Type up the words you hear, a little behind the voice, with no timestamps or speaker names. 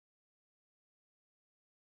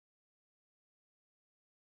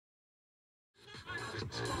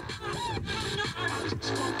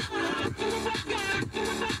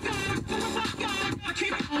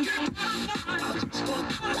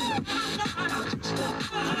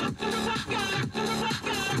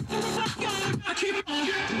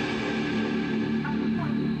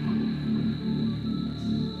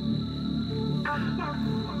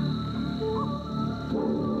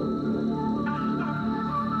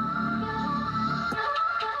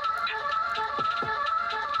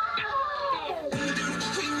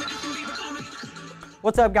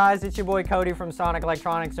What's up guys, it's your boy Cody from Sonic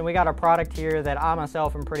Electronics, and we got a product here that I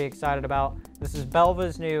myself am pretty excited about. This is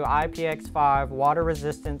Belva's new IPX5 water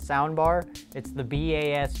resistant soundbar. It's the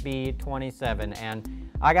BASB27, and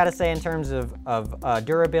I gotta say, in terms of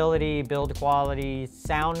durability, build quality,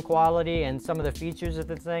 sound quality, and some of the features that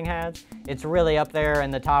this thing has, it's really up there in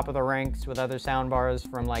the top of the ranks with other soundbars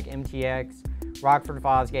from like MTX, Rockford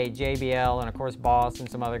Fosgate, JBL, and of course Boss and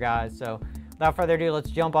some other guys. So without further ado,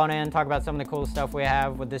 let's jump on in, talk about some of the cool stuff we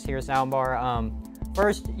have with this here soundbar.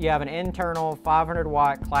 First, you have an internal 500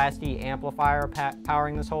 watt Class D amplifier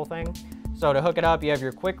powering this whole thing. So to hook it up, you have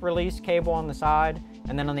your quick release cable on the side,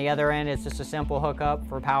 and then on the other end, it's just a simple hookup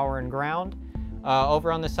for power and ground.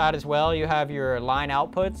 Over on the side as well, you have your line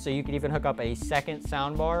outputs, so you can even hook up a second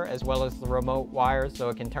soundbar as well as the remote wires so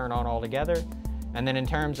it can turn on all together. And then in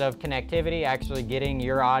terms of connectivity, actually getting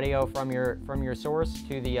your audio from your source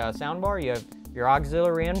to the soundbar, you have your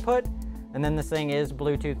auxiliary input, and then this thing is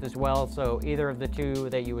Bluetooth as well, so either of the two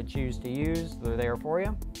that you would choose to use, they're there for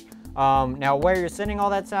you. Now where you're sending all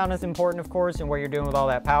that sound is important, of course, and what you're doing with all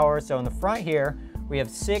that power. So in the front here, we have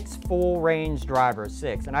 6 full range drivers,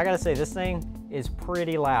 6. And I gotta say, this thing is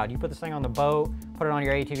pretty loud. You put this thing on the boat, put it on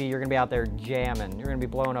your ATV, you're gonna be out there jamming. You're gonna be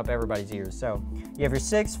blowing up everybody's ears. So you have your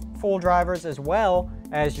 6 full drivers as well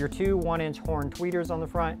as your 2 1-inch horn tweeters on the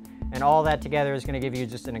front. And all that together is gonna give you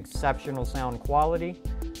just an exceptional sound quality.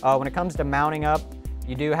 When it comes to mounting up,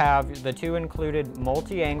 you do have the 2 included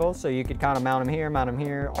multi-angles, so you could kind of mount them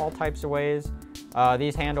here, all types of ways.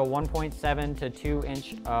 These handle 1.7 to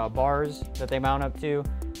 2-inch bars that they mount up to.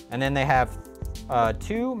 And then they have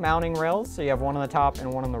 2 mounting rails, so you have one on the top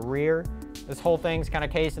and one on the rear. This whole thing's kind of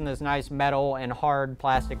cased in this nice metal and hard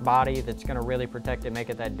plastic body that's gonna really protect it, make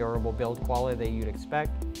it that durable build quality that you'd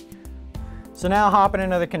expect. So now hopping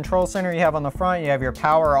into the control center, you have on the front, you have your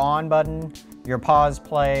power on button, your pause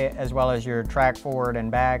play, as well as your track forward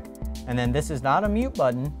and back. And then this is not a mute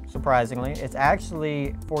button, surprisingly. It's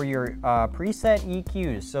actually for your preset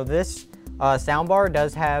EQs. So this soundbar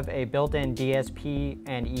does have a built-in DSP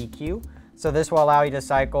and EQ. So this will allow you to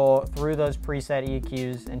cycle through those preset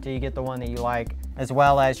EQs until you get the one that you like, as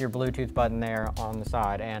well as your Bluetooth button there on the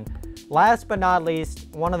side. And last but not least,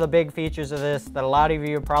 one of the big features of this that a lot of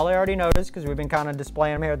you have probably already noticed, because we've been kind of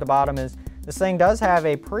displaying them here at the bottom, is this thing does have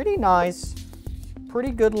a pretty nice, pretty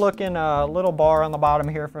good looking little bar on the bottom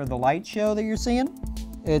here for the light show that you're seeing.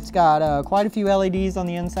 It's got quite a few LEDs on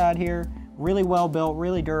the inside here, really well built,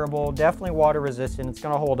 really durable, definitely water resistant. It's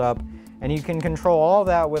gonna hold up, and you can control all of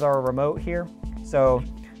that with our remote here. So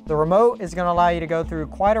the remote is gonna allow you to go through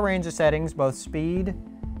quite a range of settings, both speed,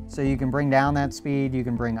 so you can bring down that speed, you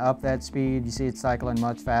can bring up that speed. You see it's cycling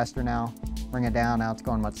much faster now. Bring it down, now it's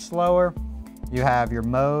going much slower. You have your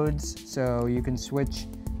modes, so you can switch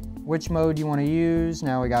which mode you want to use.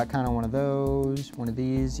 Now we got kind of one of those, one of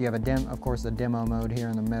these. You have of course the demo mode here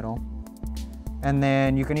in the middle. And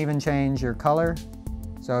then you can even change your color.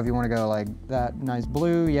 So if you want to go like that nice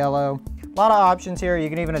blue, yellow, a lot of options here. You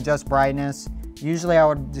can even adjust brightness. Usually I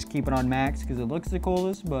would just keep it on max because it looks the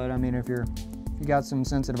coolest, but I mean, if you got some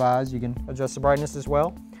sensitive eyes, you can adjust the brightness as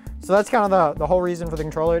well. So that's kind of the whole reason for the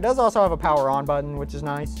controller. It does also have a power on button, which is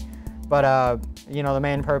nice. But you know, the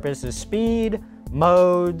main purpose is speed,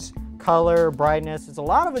 modes, color, brightness. It's a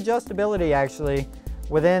lot of adjustability actually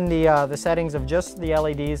within the settings of just the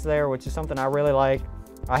LEDs there, which is something I really like.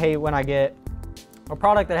 I hate when I get a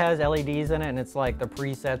product that has LEDs in it and it's like the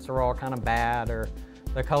presets are all kind of bad, or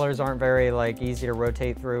the colors aren't very like easy to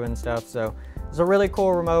rotate through and stuff. So it's a really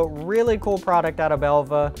cool remote, really cool product out of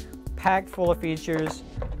Belva, packed full of features.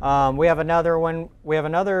 We have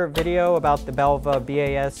another video about the Belva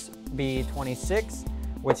BASB27,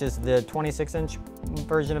 which is the 26-inch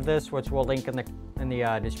version of this, which we'll link in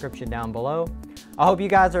the description down below. I hope you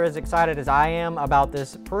guys are as excited as I am about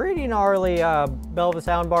this pretty gnarly Belva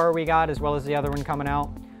soundbar we got, as well as the other one coming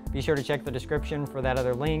out. Be sure to check the description for that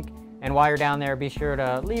other link. And while you're down there, be sure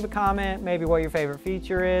to leave a comment, maybe what your favorite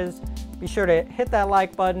feature is. Be sure to hit that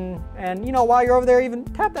like button, and you know, while you're over there, even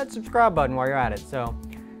tap that subscribe button while you're at it. So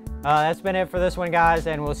that's been it for this one, guys,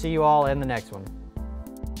 and we'll see you all in the next one.